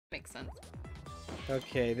Makes sense.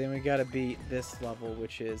 Okay, then we gotta beat this level,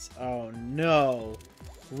 which is... Oh, no.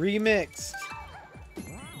 Remixed.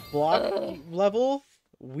 Block level?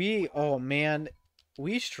 Oh, man.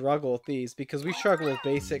 We struggle with these because we struggle with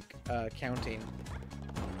basic counting.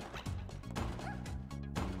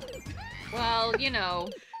 Well, you know.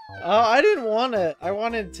 Oh, I didn't want to. I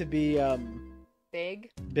wanted to be, Big?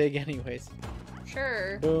 Big anyways.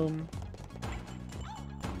 Sure. Boom.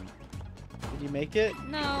 Did you make it?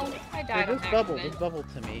 No, I died on Just bubble. accident. Just bubble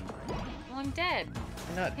to me. Well, I'm dead.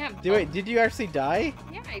 You're not... Can't Wait, did you actually die?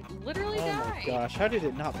 Yeah, I literally Oh died. my gosh, how did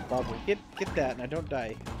it not bubble? Get that, and I don't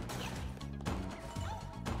die.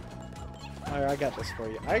 Alright, I got this for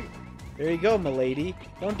you. There you go, milady.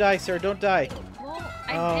 Don't die, sir. Don't die. Well,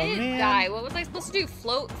 I did man. die. What was I supposed to do?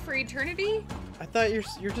 Float for eternity? I thought you're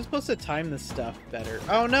just supposed to time this stuff better.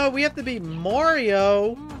 Oh no, we have to be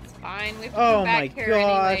Mario. Oh, it's fine. We have to Oh come my back here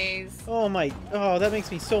gosh. anyways. Oh my. Oh, that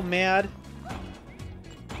makes me so mad.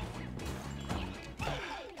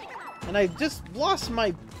 And I just lost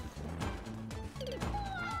my...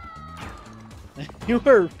 You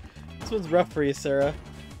were... This one's rough for you, Sarah.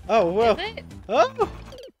 Oh, whoa. Is it? Oh!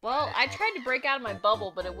 Well, I tried to break out of my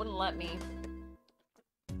bubble, but it wouldn't let me.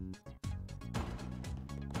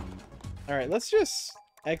 Alright, let's just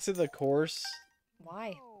exit the course.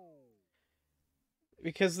 Why?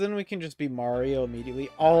 Because then we can just be Mario immediately.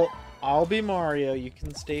 I'll be Mario, you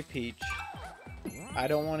can stay Peach. I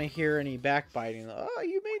don't want to hear any backbiting. Oh,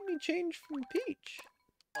 you made me change from Peach.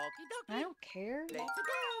 I don't care. I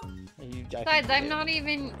Besides, think I'm not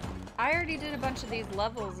even... I already did a bunch of these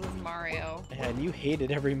levels as Mario. Yeah, and you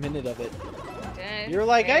hated every minute of it. Did You're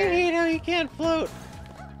like, I fair. hate how you can't float.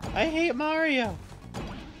 I hate Mario.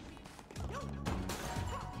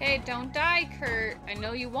 Hey, don't die, Kurt. I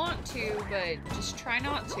know you want to, but just try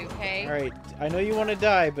not to, okay? Alright, I know you want to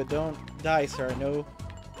die, but don't die, sir. I know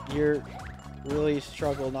you're really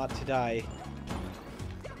struggle not to die.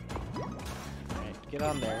 Alright, get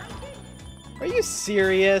on there. Are you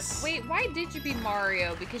serious? Wait, why did you be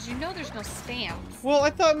Mario? Because you know there's no stamps. Well, I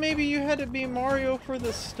thought maybe you had to be Mario for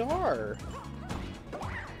the star. Oh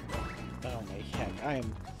my heck, I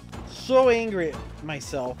am so angry at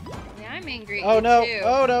myself. Yeah, I'm angry at Oh you no, too.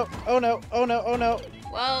 oh no, oh no, oh no, oh no.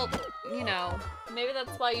 Well, you know, maybe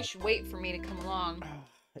that's why you should wait for me to come along.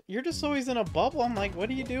 You're just always in a bubble. I'm like,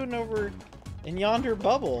 what are you doing over in yonder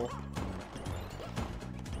bubble?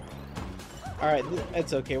 Alright,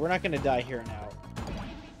 it's okay. We're not gonna die here now.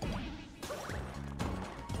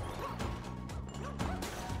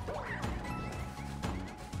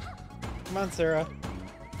 Come on, Sarah.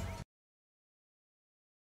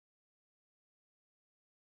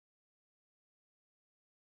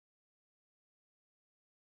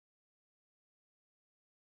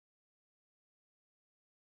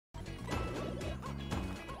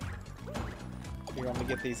 You want me to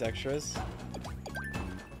get these extras?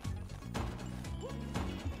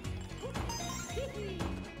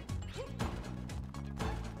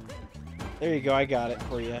 There you go, I got it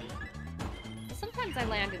for you. Sometimes I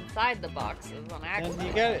land inside the boxes on accident. And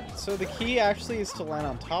you got it. So the key actually is to land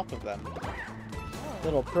on top of them.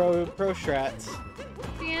 Little pro strats.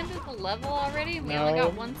 The end of the level already? And we No. only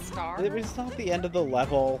got one star? It's not the end of the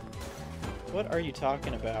level. What are you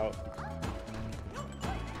talking about?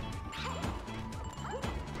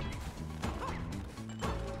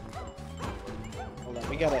 Hold on,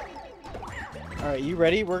 we gotta... Alright, you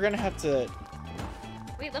ready? We're gonna have to...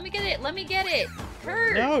 Wait, let me get it! Let me get it!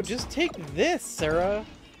 Kurt! No, just take this, Sarah!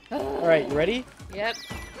 Alright, you ready? Yep.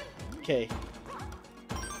 Okay.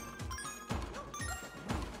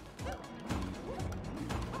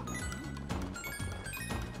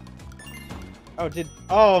 Oh,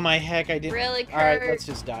 oh my heck, I didn't... Really, Kurt? Alright, let's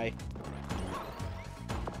just die.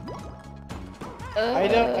 I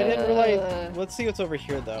didn't realize... Let's see what's over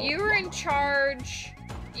here, though. You were in charge.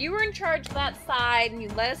 You were in charge of that side, and you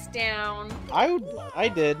let us down. I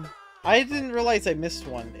did. I didn't realize I missed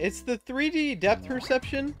one. It's the 3D depth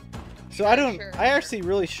perception. So I don't... Sure. I actually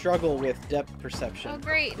really struggle with depth perception. Oh,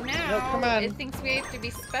 great. Now, No, come on. it thinks we have to be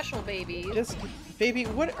special babies. Just... Baby,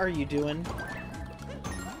 what are you doing?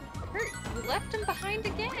 Kurt, you left him behind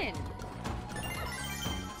again.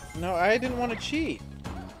 No, I didn't want to cheat.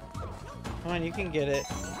 Come on, you can get it.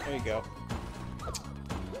 There you go.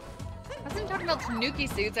 I wasn't talking about Tanuki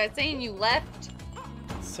suits. I was saying you left.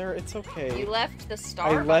 Sir, it's okay. You left the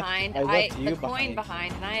star left- behind. I left you the coin behind.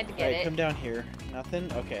 behind, and I had to get Alright, it. come down here.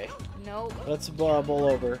 Nothing? Okay. Nope. Let's bubble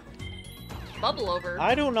over. Bubble over.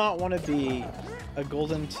 I do not want to be a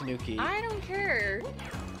golden tanuki. I don't care.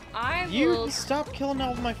 I You will. stop killing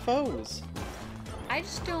all of my foes. I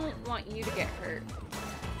just don't want you to get hurt.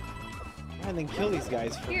 And then kill these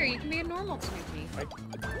guys. Here, you can be a normal Tanuki.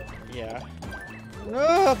 Yeah.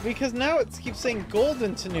 No, because now it keeps saying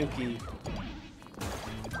golden Tanuki.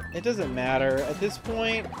 It doesn't matter at this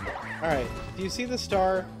point. Alright, do you see the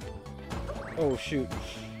star? Oh, shoot.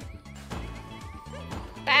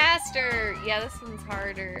 Faster! Yeah, this one's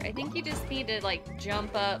harder. I think you just need to, like,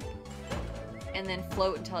 jump up and then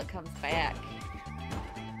float until it comes back.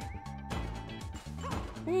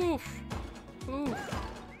 Oof. Oof.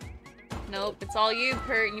 Nope, it's all you,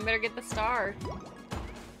 Kurt, and you better get the star.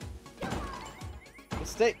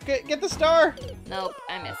 Get the star! Nope,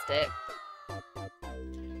 I missed it.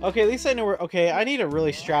 Okay, at least I know where... Okay, I need to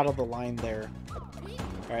really straddle the line there.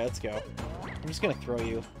 Alright, let's go. I'm just gonna throw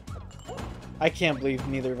you. I can't believe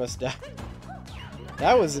neither of us died.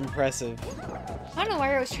 That was impressive. I don't know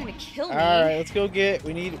why I was trying to kill me. Alright, let's go get...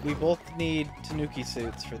 We both need Tanuki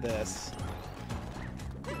suits for this.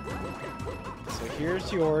 So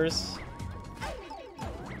here's yours.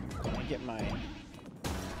 Let me get mine.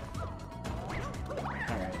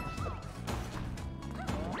 Alright.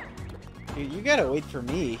 Dude, you gotta wait for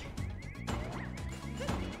me.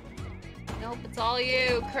 Nope, it's all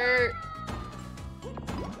you, Kurt.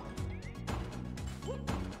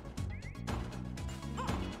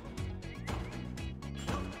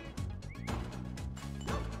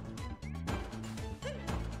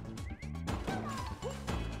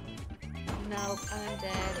 Nope, I'm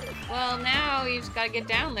dead. Well, now you just gotta get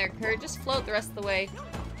down there, Kurt. Just float the rest of the way.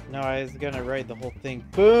 No, I was gonna ride the whole thing.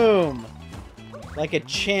 Boom! Like a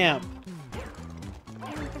champ.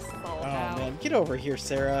 This is all Oh about. man, get over here,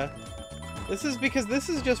 Sarah. This is because this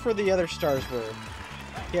is just where the other stars were.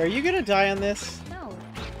 Okay, are you gonna die on this? No.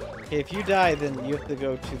 Okay, if you die, then you have to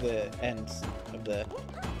go to the ends of the...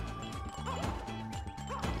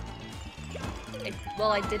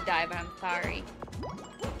 Well, I did die, but I'm sorry.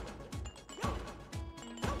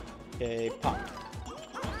 Okay, pop.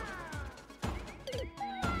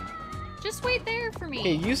 Just wait there for me.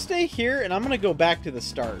 Okay, you stay here, and I'm gonna go back to the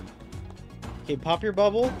start. Okay, pop your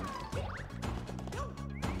bubble.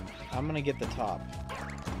 I'm gonna get the top.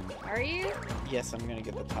 Are you? Yes, I'm gonna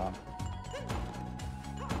get the top.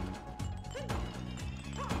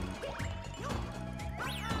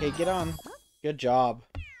 Okay, get on. Good job.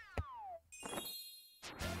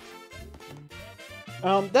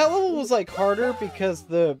 That level was like harder because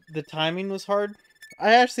the timing was hard.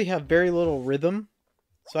 I actually have very little rhythm,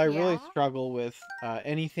 so I really Yeah? struggle with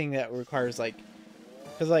anything that requires like,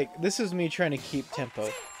 cause like this is me trying to keep tempo,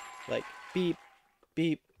 like beep,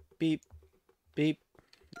 beep, beep, beep.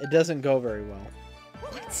 It doesn't go very well.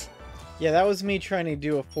 What? Yeah, that was me trying to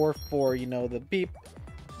do a 4/4. You know, the beep,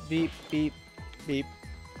 beep, beep, beep.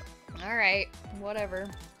 Alright, whatever.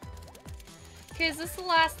 Okay, is this the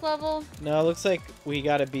last level? No, it looks like we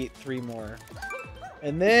gotta beat 3 more.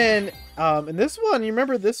 And then, in this one, you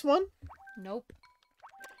remember this one? Nope.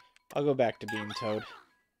 I'll go back to being Toad.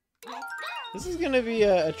 This is gonna be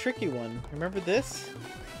a tricky one. Remember this?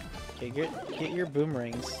 Okay, get your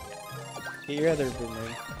boomerangs. Get your other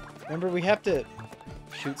boomerang. Remember, we have to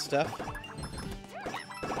shoot stuff.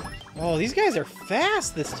 Oh, these guys are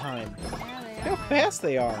fast this time. Yeah, they Look how are. fast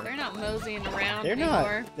they are. They're not moseying around They're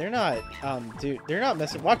anymore. dude, they're not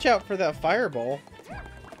messing. Watch out for that fireball.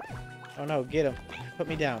 Oh no, get him. Put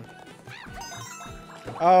me down.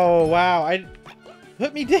 Oh, wow.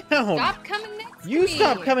 Put me down. Stop coming next to me. You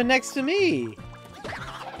stop coming next to me.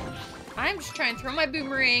 I'm just trying to throw my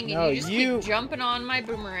boomerang, and No, you just keep jumping on my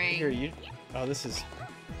boomerang. Here, you. Oh, this is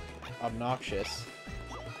obnoxious.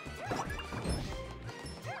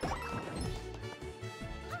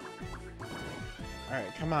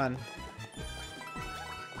 Alright, come on.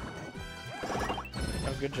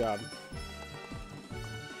 Oh, good job.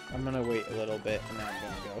 I'm gonna wait a little bit, and then I'm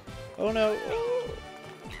gonna go. Oh no!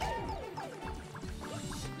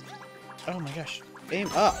 Oh my gosh. Aim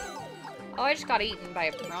up! Oh, I just got eaten by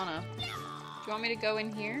a piranha. Do you want me to go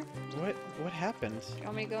in here? What happened? Do you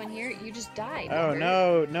want me to go in here? You just died. Oh Kurt.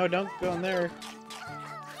 no, no, don't go in there.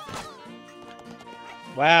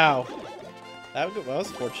 Wow. That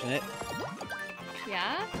was fortunate.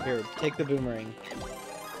 Yeah? Here, take the boomerang.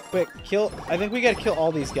 Quick, kill. I think we gotta kill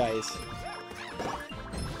all these guys.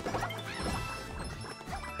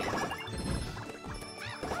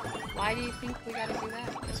 Why do you think we gotta do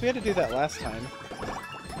that? So we had to do that last time.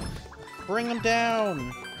 Bring them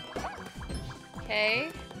down! Okay.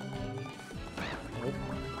 Nope.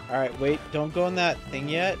 Alright, wait, don't go in that thing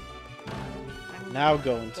yet. Now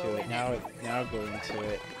go into it. Now go into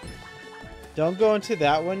it. Don't go into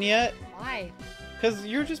that one yet. Why? Because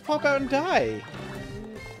you'll just pop out and die.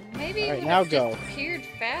 Maybe All right, it now just go. appeared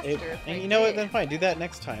faster. if I And you know what? did. Then fine. Do that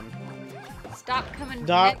next time. Stop Stop coming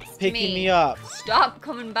Stop next to picking me up. Stop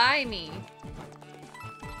coming by me.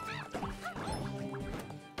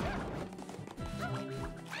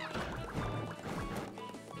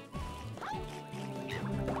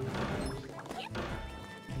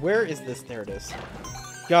 Where is this? There it is.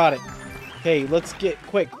 Got it. Okay, let's get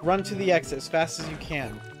quick. Run to the exit as fast as you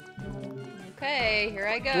can. Okay, here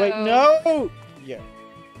I go. Wait, no! Yeah.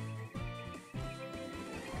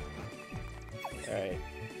 Alright.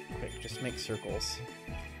 Quick, just make circles.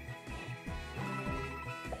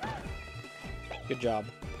 Good job.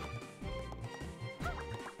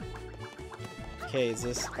 Okay, is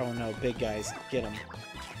this... Oh no, big guys. Get them.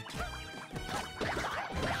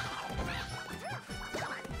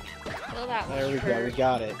 Well, that There we was go, we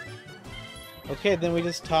got it. Okay, then we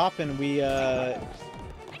just top and we, Alright,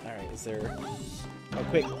 is there... Oh,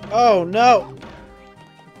 quick. Oh, no!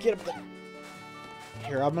 Get up there.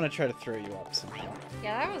 Here, I'm gonna try to throw you up somehow.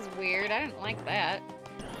 Yeah, that was weird. I didn't like that.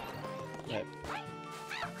 But...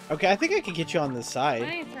 Okay, I think I could get you on this Why side.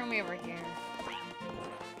 don't you throw me over here?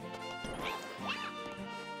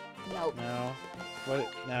 Nope. No. What?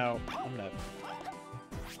 No. I'm not...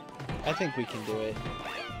 I think we can do it.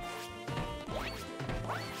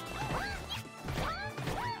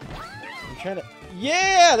 I'm trying to...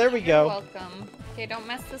 Yeah! There we You're go! welcome. Okay, don't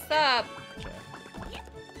mess this up. Okay.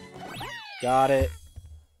 Got it.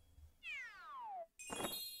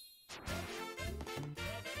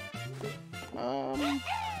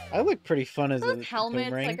 I look pretty fun as a helmets.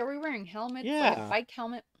 boomerang. Like, are we wearing helmets? Yeah. Like a bike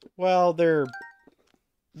helmet? Well,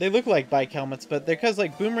 they look like bike helmets, but they're because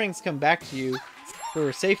like boomerangs come back to you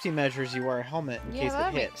for safety measures. You wear a helmet in case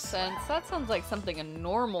that it hits. makes sense. That sounds like something a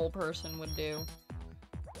normal person would do.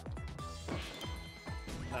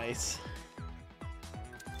 Nice.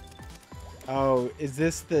 Oh, is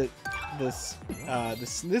this this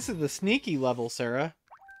is the sneaky level, Sarah?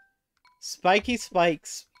 Spiky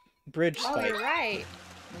spikes, bridge Oh, spike. you're right.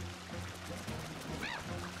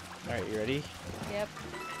 All right, you ready? Yep.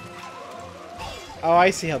 Oh, I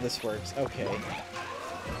see how this works. Okay. I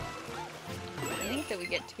think that we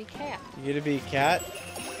get to be cat. You get to be a cat.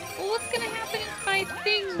 Well, what's gonna happen if my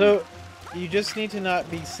thing... So, you just need to not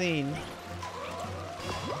be seen.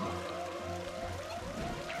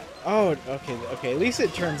 Oh, okay, okay. At least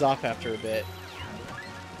it turns off after a bit.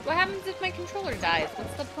 What happens if my controller dies?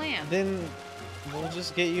 What's the plan? Then we'll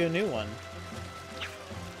just get you a new one.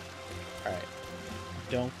 Alright.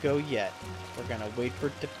 Don't go yet. We're gonna wait for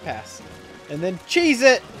it to pass. And then cheese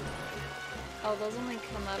it! Oh, those only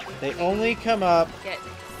come up if They we only come up. get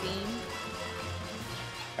seen.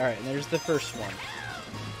 Alright, and there's the first one.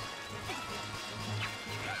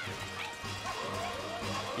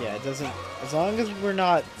 Yeah, it doesn't... As long as we're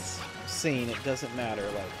not seen, it doesn't matter,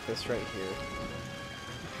 like this right here.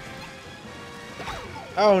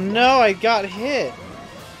 Oh no, I got hit!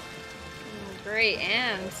 Great,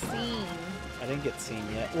 and seen. I didn't get seen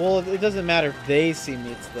yet. Well, it doesn't matter if they see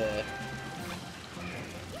me,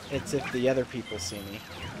 it's if the other people see me.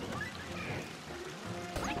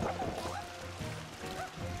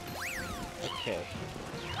 Okay.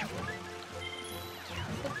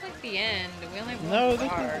 Looks like the end. We only have No, one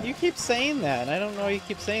star. you keep saying that, and I don't know why you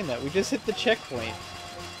keep saying that. We just hit the checkpoint.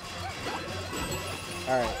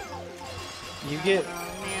 Alright. You get... Oh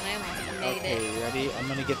man, I almost made Okay, it. you ready? I'm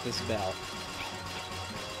gonna get this bell.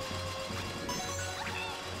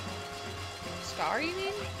 Star, you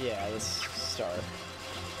mean? Yeah, this star.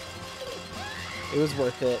 It was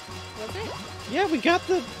worth it. Was it? Yeah, we got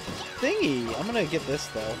the thingy. I'm gonna get this,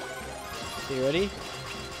 though. You ready?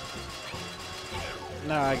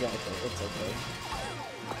 No, I got hit. It's okay.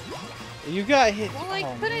 You got hit. Well, I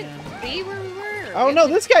Oh, couldn't man. be where we were. Oh no,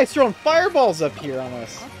 this guy's throwing fireballs up here on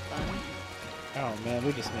us. That's fun. Oh man,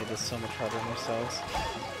 we just made this so much harder on ourselves.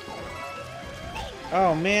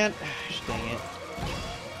 Oh man, dang it.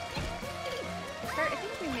 I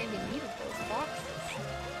think we maybe needed those boxes.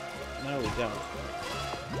 No, we don't.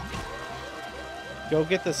 Go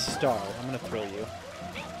get the star. I'm gonna throw you.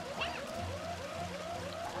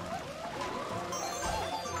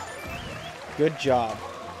 Good job.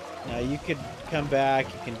 Now you could come back.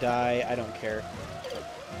 You can die. I don't care.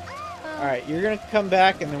 All right, you're gonna come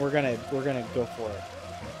back, and then we're gonna go for it.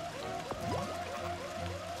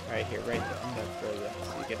 Right here, right there. I'm gonna throw you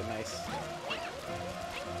so you get a nice.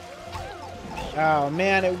 Oh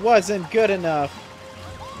man, it wasn't good enough.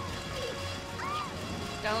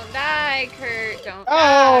 Don't die, Kurt. Don't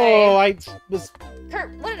Oh, die. I was.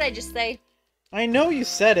 Kurt, what did I just say? I know you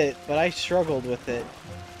said it, but I struggled with it.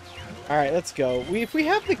 All right, let's go. If we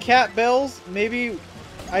have the cat bells, maybe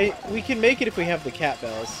we can make it if we have the cat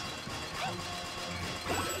bells.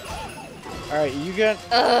 Alright, you got...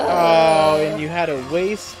 Oh, and you had a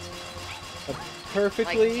waste of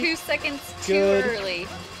perfectly... Like 2 seconds too good. early.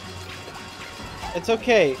 It's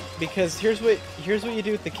okay, because here's what you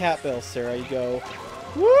do with the cat bells, Sarah. You go,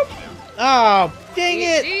 whoop! Oh, dang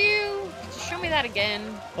it! Do you? Show me that again.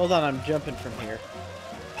 Hold on, I'm jumping from here.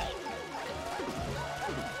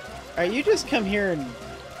 Alright, you just come here and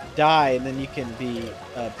die, and then you can be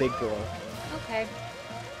a big girl. Okay.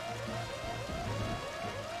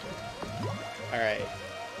 Alright.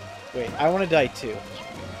 Wait, I want to die too.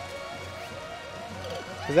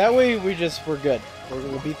 So that way we're good.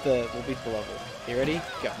 We'll beat the level. You ready?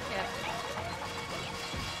 Go. Yeah.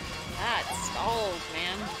 That stalls,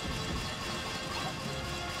 man.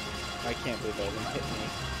 I can't believe that one hit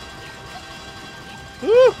me.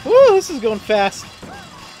 Woo! Woo! This is going fast.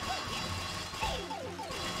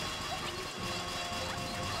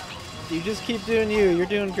 You just keep doing you. You're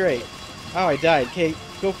doing great. Oh, I died. Okay,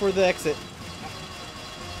 go for the exit.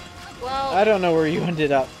 Well, I don't know where you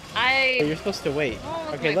ended up. I... You're supposed to wait.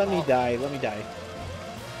 Oh, Okay, let me die. Let me die.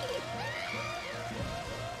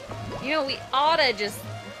 You know, we oughta just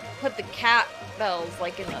put the cat bells,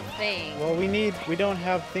 like, in the thing. Well, we don't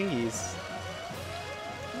have thingies.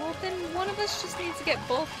 Well, then one of us just needs to get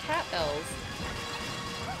both cat bells.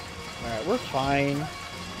 Alright, we're fine.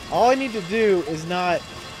 All I need to do is not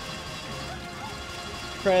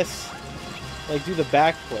press, like, do the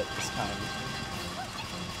backflip this time.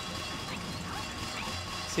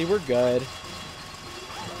 See, we're good.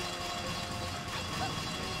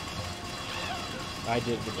 I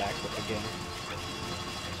did the backflip again.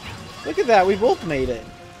 Look at that, we both made it.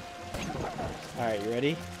 Alright, you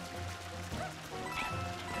ready?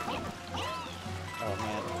 Oh,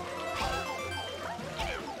 man.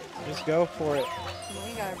 Just go for it.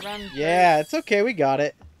 We gotta run first. Yeah, it's okay, we got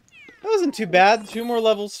it. That wasn't too bad. 2 more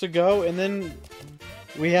levels to go, and then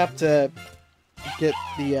we have to get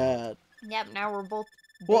the, Yep, now we're both...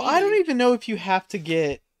 Well, I don't even know if you have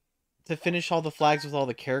to finish all the flags with all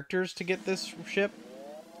the characters to get this ship,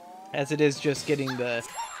 as it is just getting the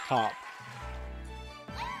top.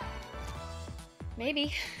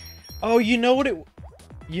 Maybe. Oh, you know what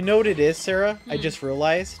it is, Sarah? I just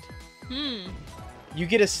realized. You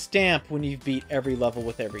get a stamp when you've beat every level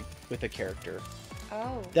with a character.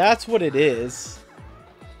 Oh. That's what it is.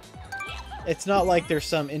 It's not like there's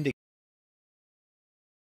some indication.